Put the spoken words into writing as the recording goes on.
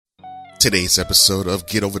Today's episode of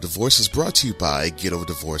Get Over Divorce is brought to you by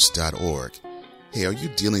GetOverDivorce.org. Hey, are you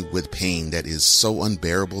dealing with pain that is so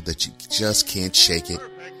unbearable that you just can't shake it?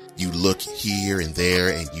 You look here and there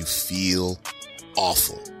and you feel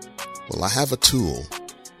awful. Well, I have a tool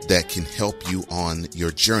that can help you on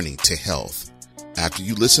your journey to health. After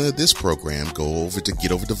you listen to this program, go over to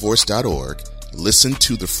GetOverDivorce.org, listen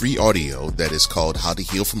to the free audio that is called How to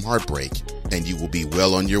Heal from Heartbreak, and you will be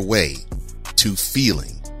well on your way to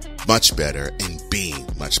feeling much better and being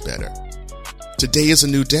much better. Today is a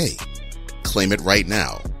new day. Claim it right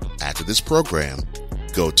now. After this program,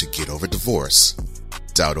 go to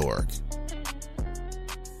GetOverDivorce.org.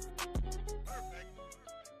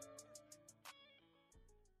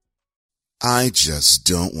 I just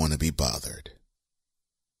don't want to be bothered.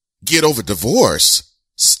 Get Over Divorce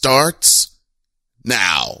starts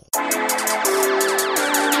now.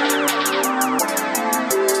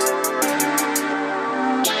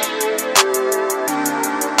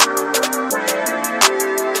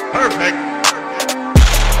 Perfect.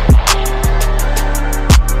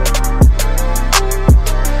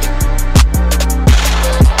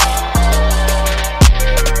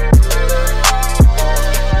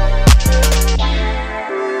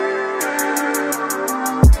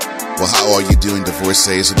 Well, how are you doing,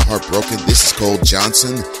 divorcees and heartbroken? This is Cole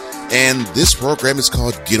Johnson, and this program is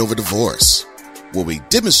called Get Over Divorce, where we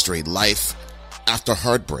demonstrate life after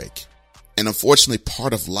heartbreak. And unfortunately,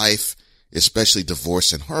 part of life, especially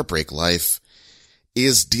divorce and heartbreak life,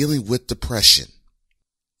 is dealing with depression.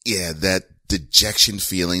 Yeah, that dejection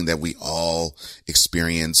feeling that we all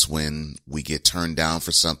experience when we get turned down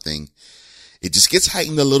for something. It just gets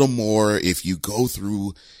heightened a little more if you go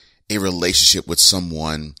through a relationship with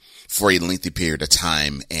someone for a lengthy period of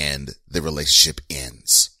time and the relationship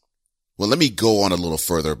ends. Well, let me go on a little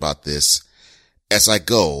further about this as I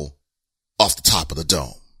go off the top of the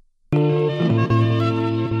dome.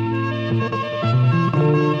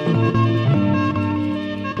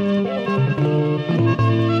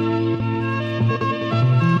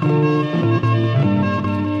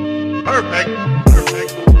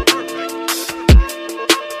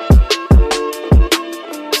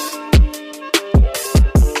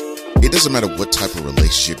 It doesn't matter what type of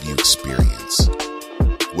relationship you experience,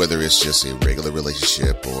 whether it's just a regular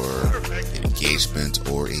relationship or an engagement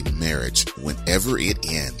or a marriage. Whenever it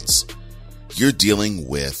ends, you're dealing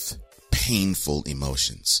with painful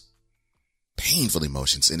emotions,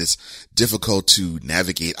 and it's difficult to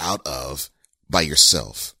navigate out of by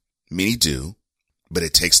yourself. Many do, but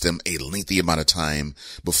it takes them a lengthy amount of time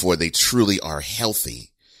before they truly are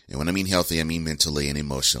healthy. And when I mean healthy, I mean mentally and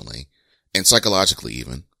emotionally and psychologically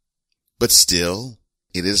even. But still,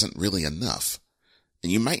 it isn't really enough.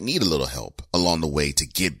 And you might need a little help along the way to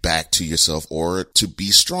get back to yourself or to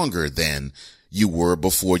be stronger than you were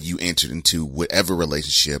before you entered into whatever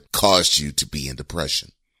relationship caused you to be in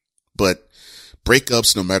depression. But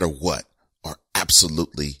breakups, no matter what, are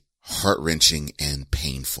absolutely heart-wrenching and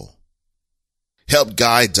painful.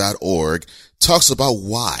 HelpGuide.org talks about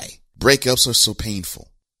why breakups are so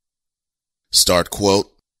painful. Start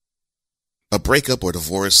quote, "A breakup or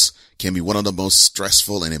divorce can be one of the most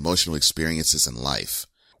stressful and emotional experiences in life.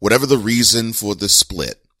 Whatever the reason for the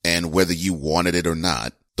split, and whether you wanted it or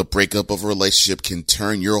not, the breakup of a relationship can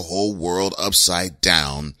turn your whole world upside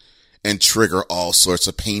down and trigger all sorts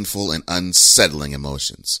of painful and unsettling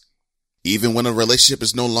emotions. Even when a relationship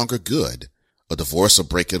is no longer good, a divorce or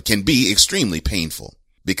breakup can be extremely painful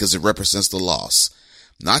because it represents the loss,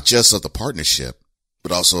 not just of the partnership,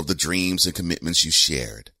 but also of the dreams and commitments you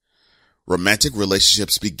shared. Romantic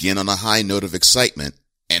relationships begin on a high note of excitement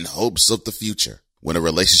and hopes of the future. When a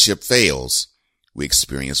relationship fails, we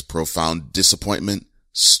experience profound disappointment,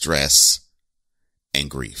 stress, and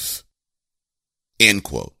grief." End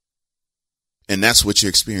quote. And that's what you're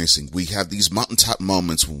experiencing. We have these mountaintop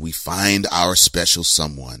moments when we find our special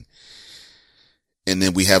someone. And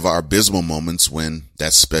then we have our abysmal moments when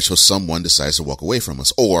that special someone decides to walk away from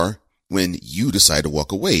us, or when you decide to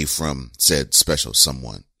walk away from said special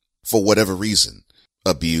someone. For whatever reason,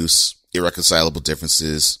 abuse, irreconcilable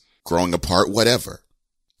differences, growing apart, whatever.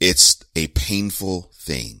 It's a painful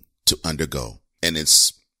thing to undergo. And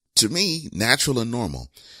it's, to me, natural and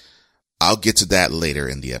normal. I'll get to that later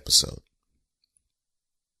in the episode.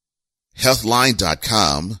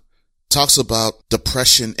 Healthline.com talks about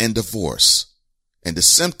depression and divorce and the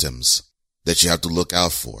symptoms that you have to look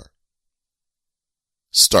out for.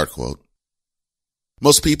 Start quote,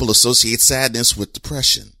 "Most people associate sadness with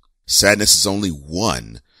depression. Sadness is only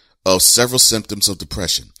one of several symptoms of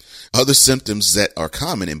depression. Other symptoms that are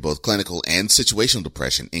common in both clinical and situational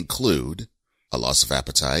depression include a loss of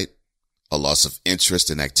appetite, a loss of interest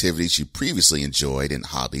in activities you previously enjoyed and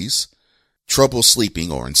hobbies, trouble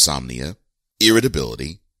sleeping or insomnia,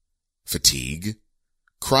 irritability, fatigue,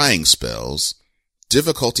 crying spells,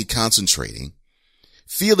 difficulty concentrating,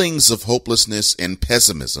 feelings of hopelessness and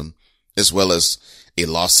pessimism, as well as a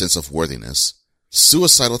lost sense of worthiness,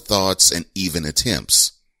 suicidal thoughts, and even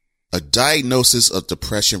attempts. A diagnosis of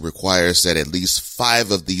depression requires that at least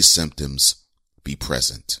 5 of these symptoms be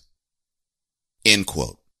present. End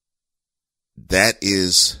quote. That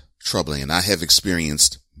is troubling, and I have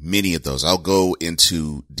experienced many of those. I'll go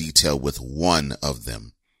into detail with one of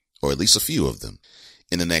them, or at least a few of them,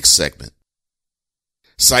 in the next segment.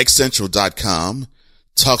 PsychCentral.com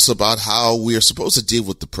talks about how we are supposed to deal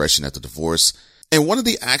with depression after divorce, and one of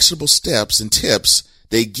the actionable steps and tips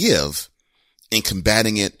they give in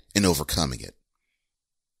combating it and overcoming it.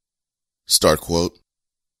 Start quote.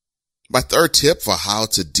 My third tip for how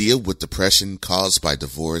to deal with depression caused by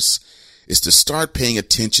divorce is to start paying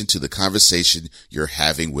attention to the conversation you're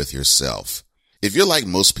having with yourself. If you're like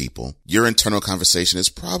most people, your internal conversation is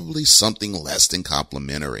probably something less than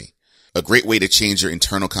complimentary. A great way to change your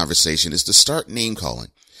internal conversation is to start name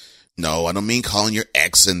calling. No, I don't mean calling your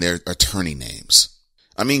ex and their attorney names.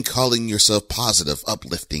 I mean calling yourself positive,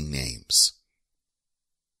 uplifting names.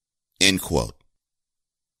 End quote.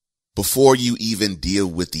 Before you even deal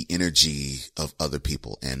with the energy of other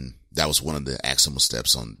people, and that was one of the actionable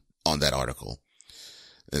steps on that article,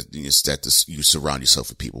 is that you surround yourself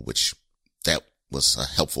with people, which that was a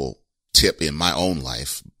helpful tip in my own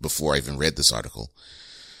life before I even read this article.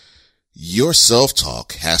 Your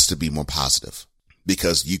self-talk has to be more positive,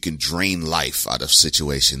 because you can drain life out of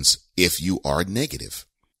situations if you are negative.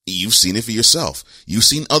 You've seen it for yourself. You've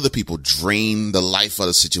seen other people drain the life out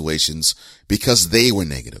of situations because they were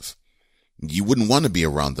negative. You wouldn't want to be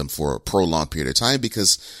around them for a prolonged period of time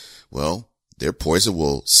because, well, their poison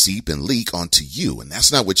will seep and leak onto you. And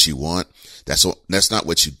that's not what you want. That's not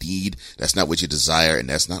what you need. That's not what you desire. And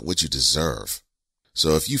that's not what you deserve.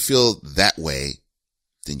 So if you feel that way,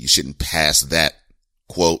 then you shouldn't pass that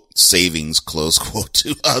quote savings, close quote,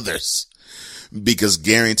 to others, because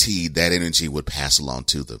guaranteed that energy would pass along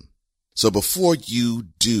to them. So before you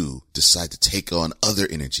do decide to take on other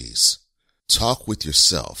energies, talk with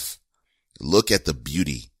yourself. Look at the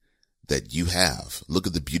beauty that you have. Look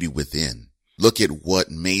at the beauty within. Look at what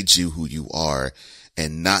made you who you are,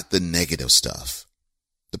 and not the negative stuff,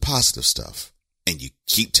 the positive stuff. And you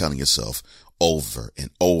keep telling yourself over and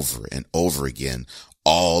over and over again,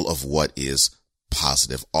 all of what is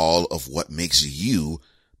positive, all of what makes you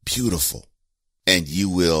beautiful. And you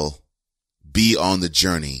will be on the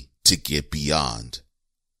journey to get beyond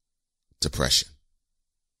depression.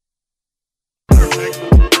 Perfect.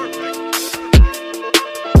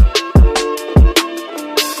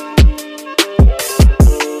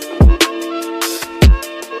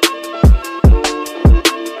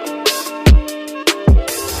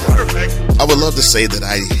 I would love to say that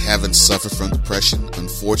I haven't suffered from depression.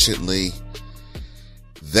 Unfortunately,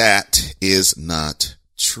 that is not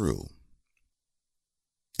true.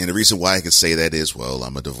 And the reason why I can say that is, well,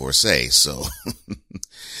 I'm a divorcee, so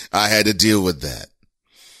I had to deal with that.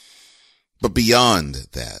 But beyond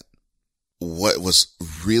that, what was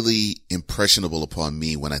really impressionable upon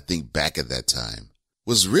me when I think back at that time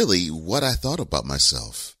was really what I thought about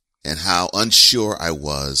myself and how unsure I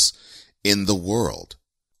was in the world.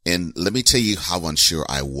 And let me tell you how unsure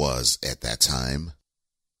I was at that time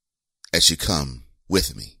as you come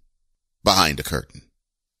with me behind the curtain.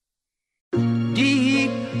 Deep,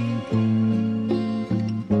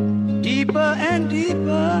 deeper and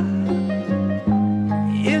deeper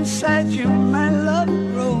inside you my love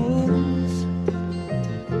grows.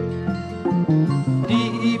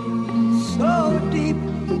 Deep, so deep,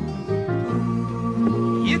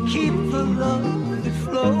 you keep the love that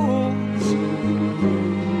flows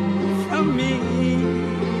from me.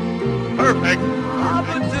 Perfect.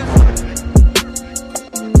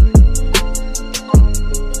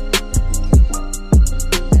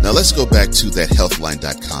 Now let's go back to that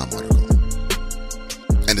healthline.com article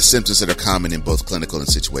and the symptoms that are common in both clinical and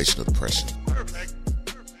situational depression.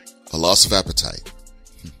 A loss of appetite.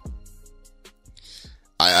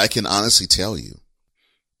 I can honestly tell you,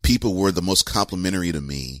 people were the most complimentary to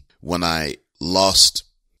me when I lost,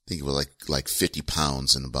 I think it was like 50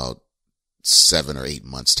 pounds in about 7 or 8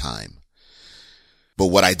 months time. But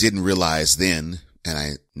what I didn't realize then, and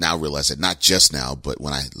I now realize it, not just now, but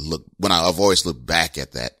I've always looked back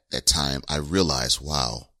at that time, I realized,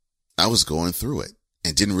 wow, I was going through it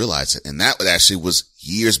and didn't realize it. And that actually was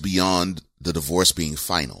years beyond the divorce being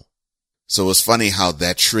final. So it's funny how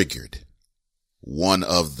that triggered one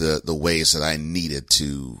of the ways that I needed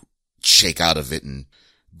to shake out of it and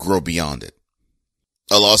grow beyond it.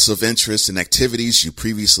 A loss of interest in activities you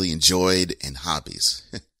previously enjoyed and hobbies.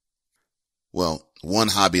 Well, one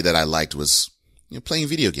hobby that I liked was playing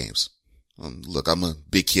video games. Look, I'm a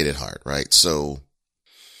big kid at heart, right? So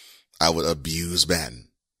I would abuse Madden.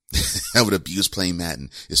 I would abuse playing Madden,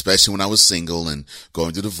 especially when I was single and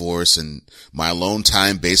going through divorce, and my alone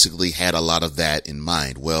time basically had a lot of that in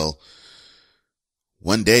mind. Well,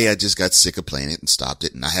 one day I just got sick of playing it and stopped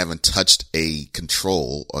it, and I haven't touched a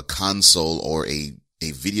control or console or a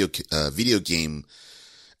video game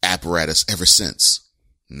apparatus ever since.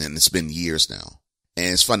 And then it's been years now.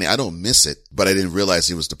 And it's funny, I don't miss it, but I didn't realize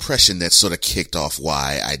it was depression that sort of kicked off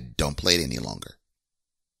why I don't play it any longer.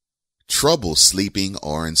 Trouble sleeping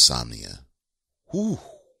or insomnia. Whew.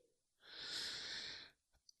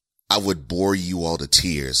 I would bore you all to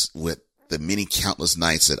tears with the many countless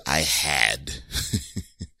nights that I had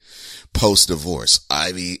post-divorce.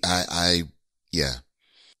 Yeah.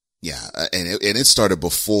 And it started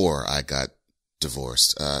before I got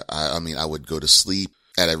divorced. I would go to sleep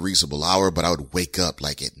at a reasonable hour, but I would wake up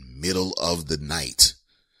like at middle of the night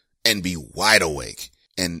and be wide awake.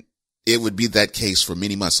 And it would be that case for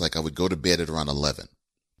many months. Like I would go to bed at around 11,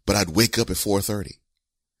 but I'd wake up at 4:30,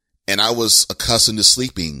 and I was accustomed to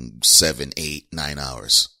sleeping 7, 8, 9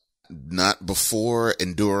 hours. Not before,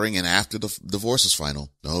 and during, and after the divorce was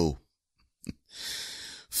final. No.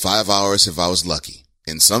 5 hours if I was lucky,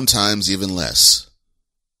 and sometimes even less.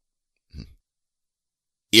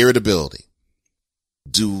 Irritability.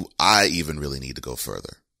 Do I even really need to go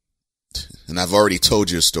further? And I've already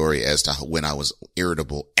told you a story as to when I was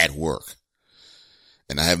irritable at work.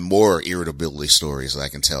 And I have more irritability stories that I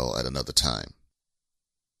can tell at another time.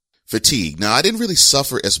 Fatigue. Now, I didn't really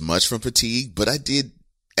suffer as much from fatigue, but I did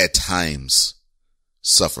at times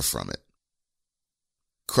suffer from it.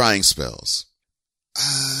 Crying spells.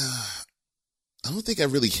 I don't think I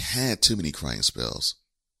really had too many crying spells.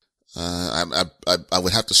 I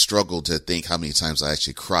would have to struggle to think how many times I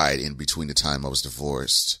actually cried in between the time I was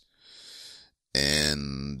divorced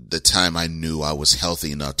and the time I knew I was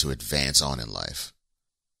healthy enough to advance on in life.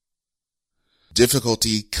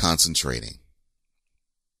 Difficulty concentrating.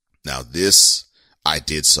 Now this I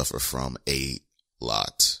did suffer from a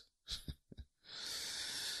lot.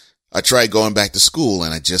 I tried going back to school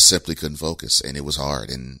and I just simply couldn't focus, and it was hard.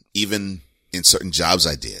 And even in certain jobs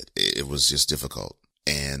I did, it was just difficult.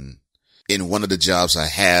 And in one of the jobs I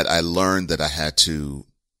had, I learned that I had to,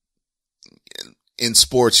 in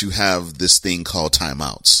sports, you have this thing called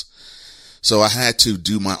timeouts. So I had to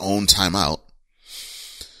do my own timeout,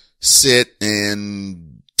 sit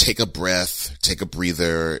and take a breath, take a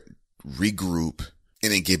breather, regroup,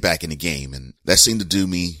 and then get back in the game. And that seemed to do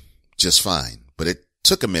me just fine. But it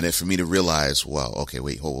took a minute for me to realize, wow, okay,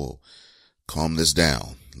 wait, hold, calm this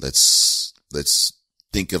down. Let's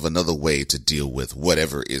think of another way to deal with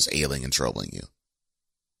whatever is ailing and troubling you.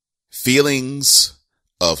 Feelings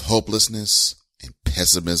of hopelessness and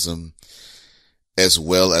pessimism, as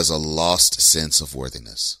well as a lost sense of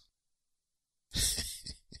worthiness.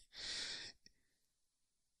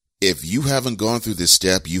 If you haven't gone through this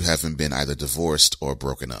step, you haven't been either divorced or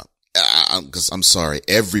broken up. Because I'm sorry,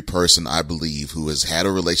 every person I believe who has had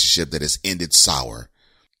a relationship that has ended sour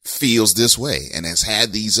feels this way and has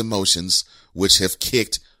had these emotions which have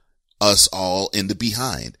kicked us all in the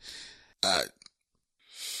behind.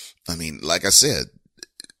 Like I said,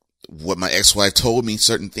 what my ex-wife told me,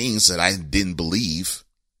 certain things that I didn't believe,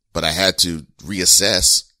 but I had to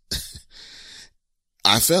reassess.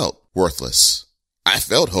 I felt worthless. I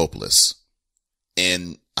felt hopeless.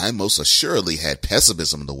 And I most assuredly had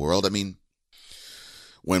pessimism in the world.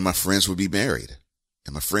 When my friends would be married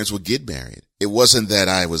and my friends would get married, it wasn't that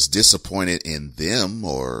I was disappointed in them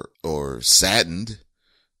or saddened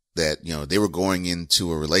that, they were going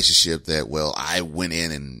into a relationship that, I went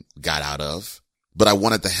in and got out of, but I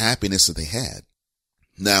wanted the happiness that they had.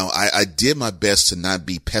 Now, I did my best to not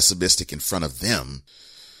be pessimistic in front of them,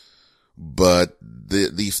 but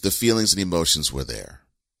the feelings and emotions were there.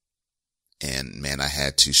 And man, I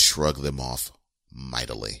had to shrug them off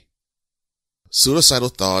mightily. Suicidal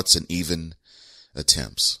thoughts and even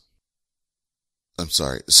attempts. I'm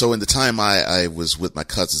sorry. So in the time I was with my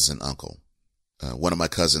cousins and uncle, one of my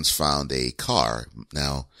cousins found a car.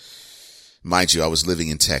 Now, mind you, I was living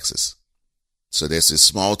in Texas. So there's this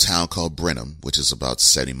small town called Brenham, which is about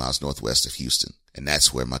 70 miles northwest of Houston. And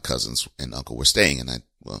that's where my cousins and uncle were staying. And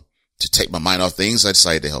to take my mind off things, I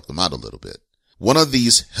decided to help them out a little bit. One of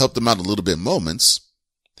these help them out a little bit moments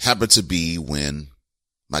happened to be when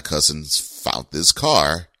my cousins found this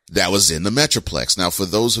car that was in the Metroplex. Now, for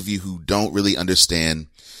those of you who don't really understand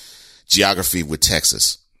geography with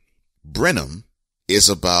Texas, Brenham is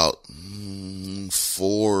about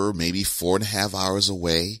 4, maybe 4.5 hours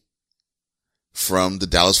away from the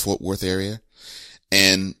Dallas-Fort Worth area.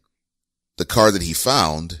 And the car that he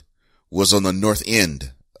found was on the north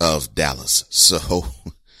end of Dallas. So,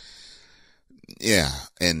 yeah.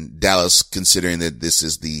 And Dallas, considering that this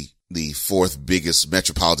is the fourth biggest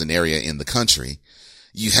metropolitan area in the country,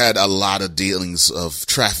 you had a lot of dealings of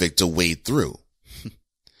traffic to wade through.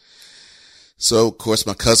 So, of course,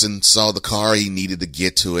 my cousin saw the car. He needed to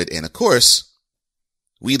get to it. And, of course,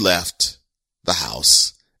 we left the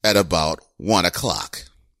house at about 1:00.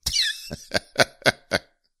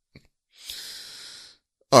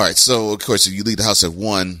 All right. So, of course, if you leave the house at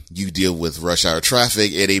 1, you deal with rush hour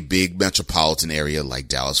traffic in a big metropolitan area like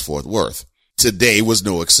Dallas-Fort Worth. Today was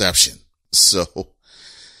no exception. So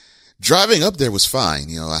driving up there was fine.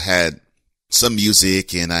 You know, I had some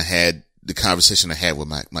music and I had the conversation I had with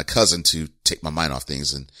my cousin to take my mind off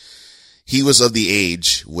things. And he was of the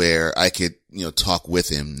age where I could, talk with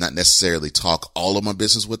him, not necessarily talk all of my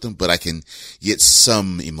business with him, but I can get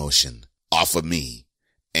some emotion off of me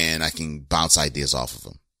and I can bounce ideas off of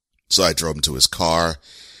him. So I drove him to his car.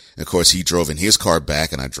 And of course, he drove in his car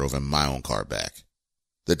back and I drove in my own car back.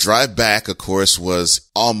 The drive back, of course, was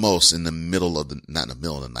almost in the middle of not in the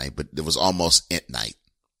middle of the night, but it was almost at night.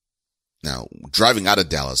 Now, driving out of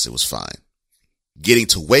Dallas, it was fine. Getting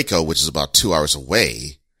to Waco, which is about 2 hours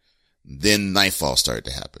away, then nightfall started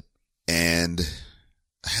to happen. And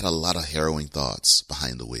I had a lot of harrowing thoughts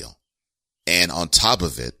behind the wheel. And on top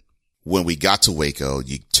of it, when we got to Waco,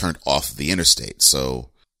 you turned off the interstate.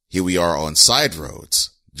 So here we are on side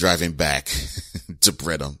roads, driving back to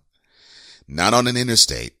Brenham, not on an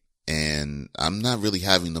interstate. And I'm not really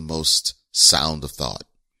having the most sound of thought.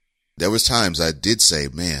 There was times I did say,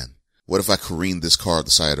 man, what if I careened this car at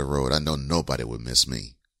the side of the road? I know nobody would miss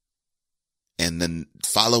me. And then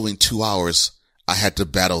following 2 hours, I had to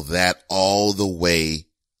battle that all the way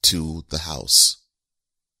to the house.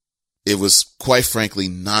 It was quite frankly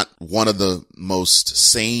not one of the most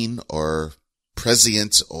sane or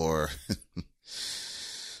prescient or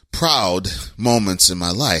proud moments in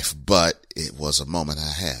my life, but it was a moment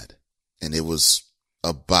I had. And it was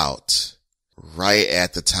about right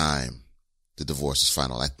at the time the divorce was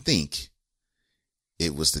final. I think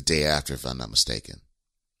it was the day after, if I'm not mistaken.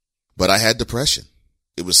 But I had depression.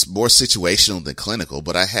 It was more situational than clinical,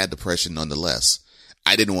 but I had depression nonetheless.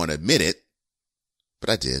 I didn't want to admit it, but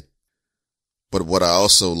I did. But what I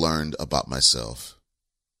also learned about myself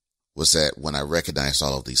was that when I recognized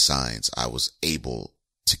all of these signs, I was able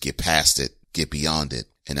to get past it, get beyond it,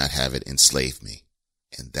 and not have it enslave me.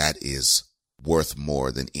 And that is worth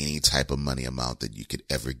more than any type of money amount that you could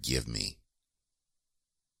ever give me.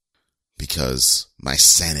 Because my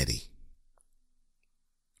sanity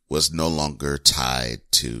was no longer tied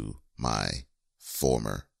to my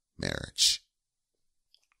former marriage.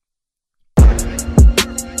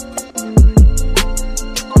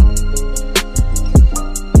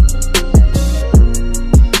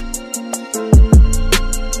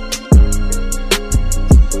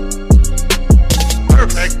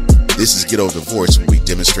 This is Get Over Divorce, where we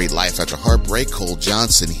demonstrate life after heartbreak. Cole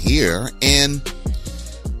Johnson here, and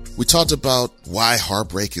we talked about why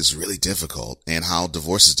heartbreak is really difficult and how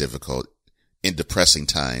divorce is difficult in depressing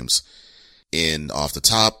times. And off the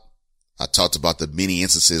top, I talked about the many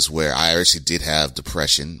instances where I actually did have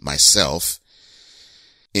depression myself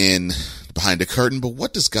in Behind the Curtain. But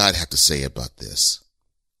what does God have to say about this?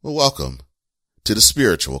 Well, welcome to the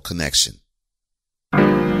Spiritual Connection.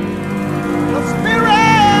 The Spirit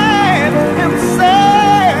Himself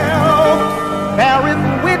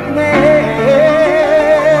beareth witness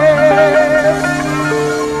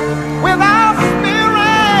with our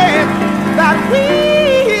spirit that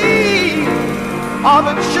we are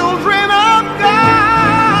the children of God.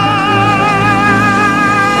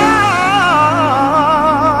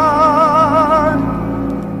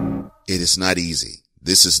 It is not easy.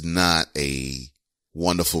 This is not a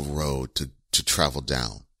wonderful road to travel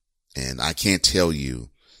down. And I can't tell you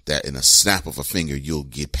that in a snap of a finger, you'll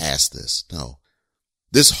get past this. No.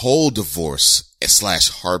 This whole divorce /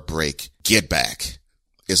 heartbreak get back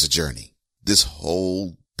is a journey. This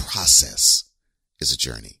whole process is a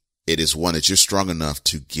journey. It is one that you're strong enough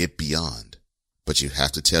to get beyond, but you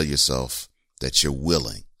have to tell yourself that you're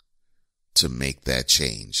willing to make that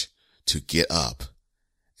change, to get up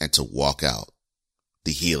and to walk out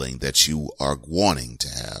the healing that you are wanting to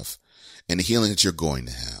have and the healing that you're going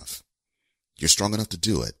to have. You're strong enough to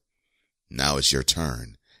do it. Now it's your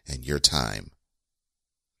turn and your time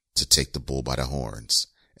to take the bull by the horns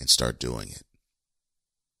and start doing it.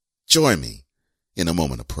 Join me in a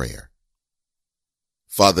moment of prayer.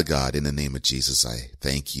 Father God, in the name of Jesus, I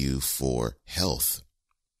thank you for health.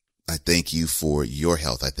 I thank you for your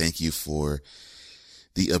health. I thank you for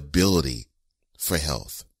the ability for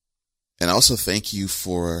health. And I also thank you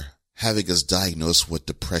for having us diagnose what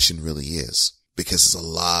depression really is, because it's a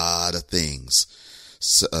lot of things,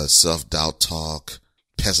 self-doubt talk,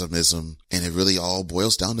 pessimism, and it really all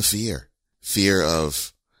boils down to fear. Fear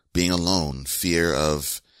of being alone, fear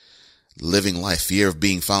of living life, fear of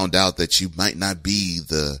being found out that you might not be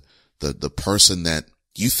the person that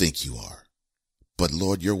you think you are. But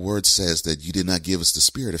Lord, your word says that you did not give us the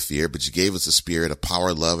spirit of fear, but you gave us the spirit of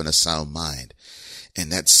power, love, and a sound mind.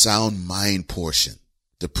 And that sound mind portion,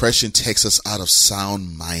 depression takes us out of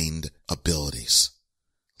sound mind abilities.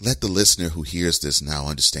 Let the listener who hears this now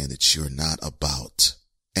understand that you're not about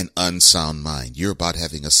an unsound mind. You're about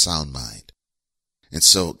having a sound mind. And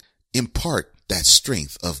so impart that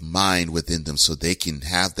strength of mind within them so they can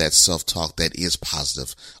have that self-talk that is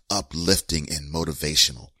positive, uplifting, and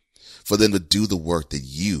motivational for them to do the work that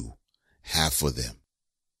you have for them.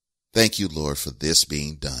 Thank you, Lord, for this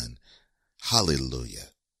being done. Hallelujah.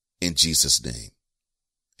 In Jesus' name,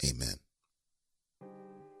 amen.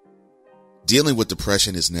 Dealing with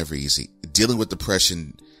depression is never easy. Dealing with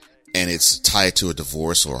depression and it's tied to a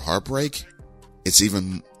divorce or a heartbreak, it's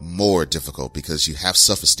even more difficult because you have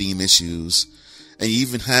self-esteem issues and you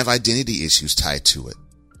even have identity issues tied to it.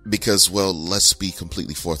 Because, well, let's be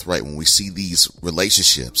completely forthright. When we see these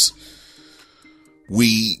relationships,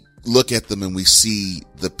 we look at them and we see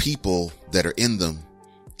the people that are in them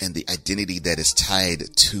and the identity that is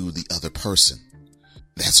tied to the other person.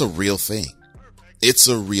 That's a real thing. It's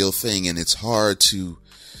a real thing, and it's hard to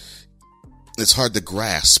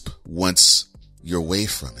grasp once you're away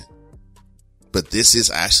from it. But this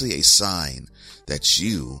is actually a sign that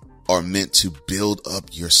you are meant to build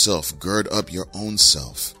up yourself, gird up your own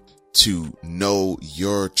self to know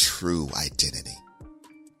your true identity,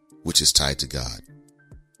 which is tied to God.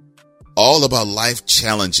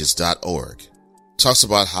 allaboutLifeChallenges.org talks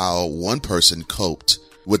about how one person coped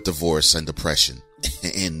with divorce and depression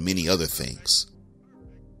and many other things.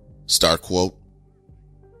 Start quote,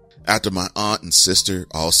 "After my aunt and sister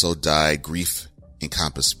also died, grief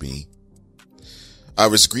encompassed me. I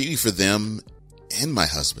was grieving for them and my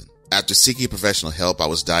husband. After seeking professional help, I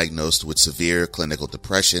was diagnosed with severe clinical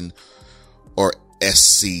depression, or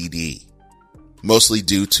SCD, mostly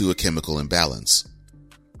due to a chemical imbalance.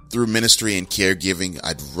 Through ministry and caregiving,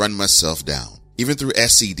 I'd run myself down. Even through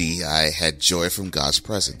SCD, I had joy from God's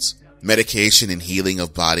presence. Medication and healing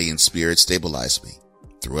of body and spirit stabilized me.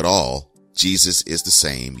 Through it all, Jesus is the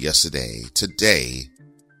same yesterday, today,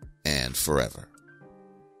 and forever."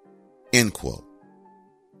 End quote.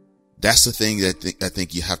 That's the thing that I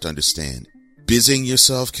think you have to understand. Busying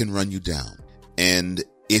yourself can run you down. And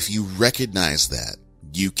if you recognize that,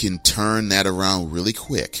 you can turn that around really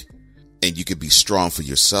quick, and you can be strong for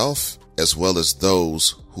yourself as well as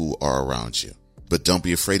those who are around you. But don't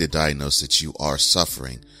be afraid to diagnose that you are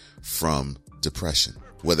suffering from depression,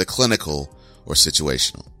 whether clinical or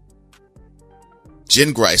situational.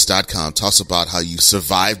 JenGrice.com talks about how you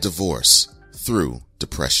survive divorce through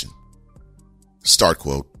depression. Start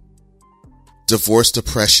quote, "Divorce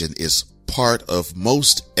depression is part of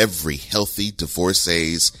most every healthy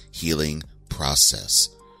divorcee's healing process.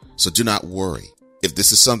 So do not worry if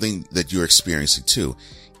this is something that you're experiencing too.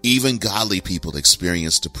 Even godly people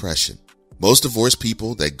experience depression. Most divorced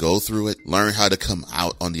people that go through it learn how to come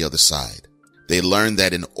out on the other side. They learn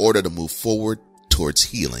that in order to move forward towards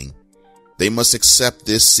healing, they must accept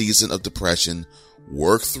this season of depression,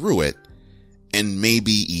 work through it, and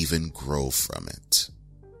maybe even grow from it."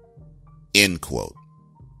 End quote.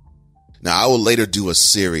 Now, I will later do a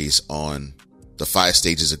series on the 5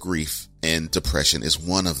 stages of grief, and depression is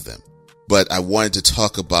one of them. But I wanted to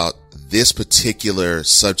talk about this particular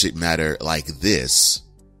subject matter like this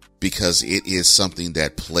because it is something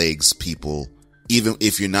that plagues people, even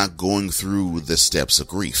if you're not going through the steps of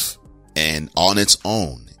grief. And on its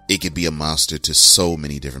own, it could be a monster to so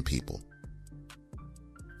many different people.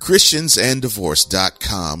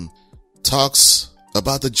 Christiansanddivorce.com talks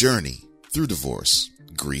about the journey through divorce,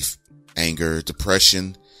 grief, anger,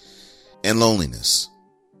 depression, and loneliness.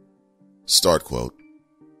 Start quote,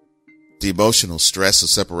 "The emotional stress of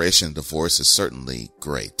separation and divorce is certainly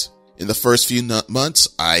great. In the first few months,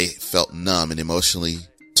 I felt numb and emotionally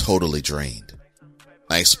totally drained.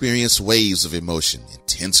 I experienced waves of emotion,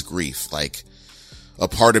 intense grief, like a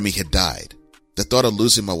part of me had died. The thought of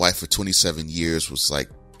losing my wife for 27 years was like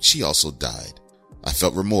she also died. I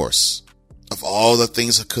felt remorse of all the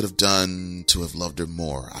things I could have done to have loved her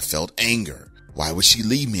more. I felt anger. Why would she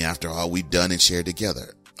leave me after all we'd done and shared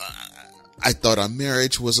together? I thought our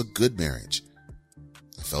marriage was a good marriage.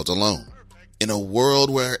 I felt alone in a world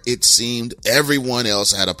where it seemed everyone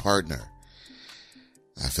else had a partner.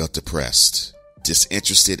 I felt depressed,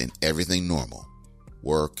 disinterested in everything normal.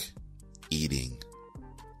 Work, eating,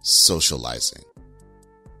 socializing.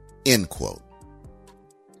 End quote.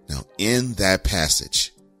 Now, in that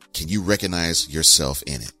passage, can you recognize yourself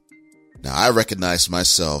in it? Now, I recognize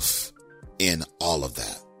myself in all of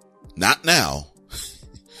that. Not now,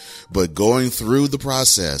 but going through the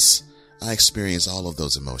process, I experience all of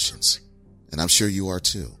those emotions. And I'm sure you are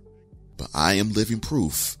too. But I am living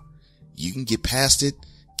proof. You can get past it,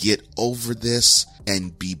 get over this,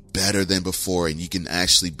 and be better than before. And you can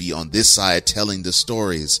actually be on this side telling the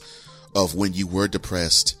stories of when you were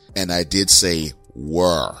depressed. And I did say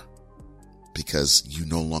were, because you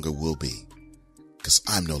no longer will be, because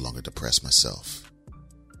I'm no longer depressed myself.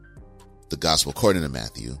 The gospel according to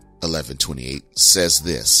Matthew 11:28 says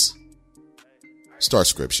this. Start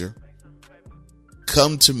scripture.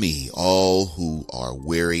 Come to me, all who are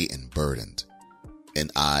weary and burdened,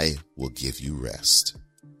 and I will give you rest.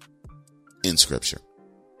 In scripture.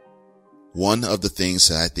 One of the things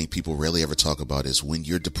that I think people rarely ever talk about is when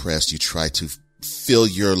you're depressed, you try to fill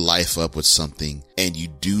your life up with something, and you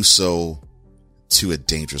do so to a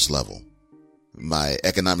dangerous level. My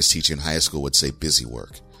economics teacher in high school would say busy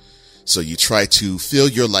work. So you try to fill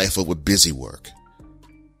your life up with busy work.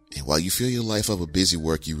 And while you fill your life up with busy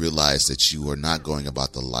work, you realize that you are not going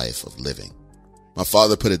about the life of living. My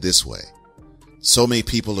father put it this way. So many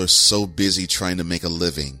people are so busy trying to make a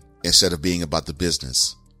living instead of being about the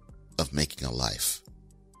business of making a life.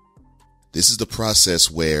 This is the process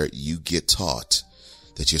where you get taught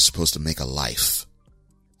that you're supposed to make a life.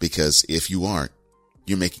 Because if you aren't,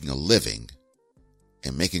 you're making a living,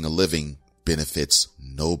 and making a living benefits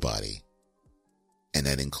nobody. And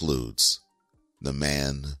that includes the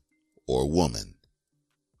man or woman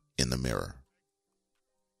in the mirror.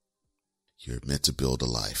 You're meant to build a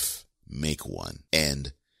life, make one,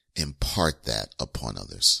 and impart that upon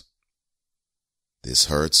others. This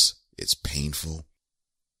hurts. It's painful.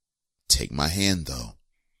 Take my hand, though.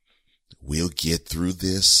 We'll get through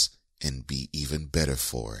this and be even better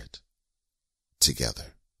for it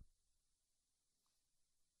together.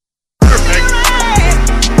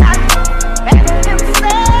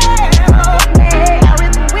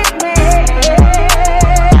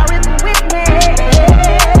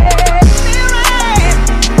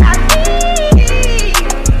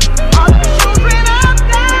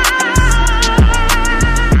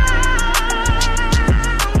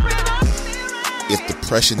 If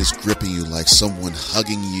depression is gripping you like someone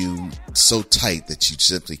hugging you so tight that you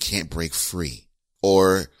simply can't break free,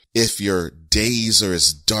 or if your days are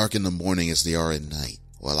as dark in the morning as they are at night,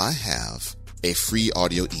 well, I have a free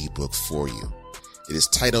audio ebook for you. It is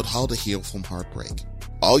titled How to Heal from Heartbreak.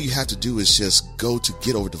 All you have to do is just go to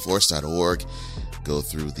getoverddivorce.org, go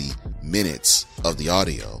through the minutes of the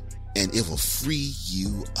audio, and it will free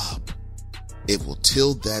you up. It will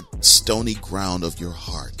till that stony ground of your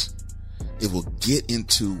heart. It will get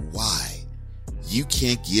into why you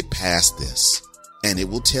can't get past this. And it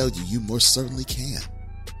will tell you you most certainly can.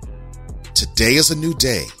 Today is a new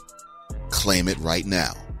day. Claim it right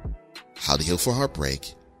now. How to Heal for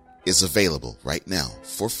Heartbreak is available right now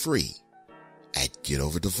for free at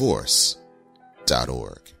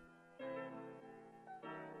getoverddivorce.org.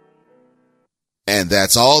 And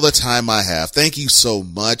that's all the time I have. Thank you so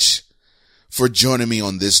much for joining me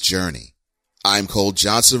on this journey. I'm Cole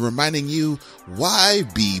Johnson, reminding you, why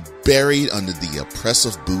be buried under the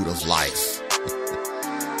oppressive boot of life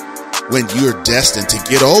when you're destined to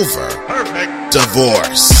get over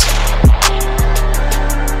divorce?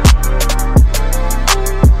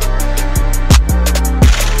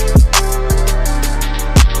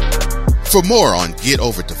 For more on Get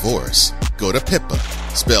Over Divorce, go to Pippa,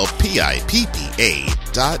 spelled PIPPA.io,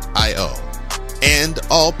 and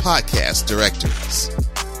all podcast directories.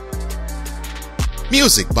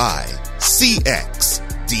 Music by CXDY.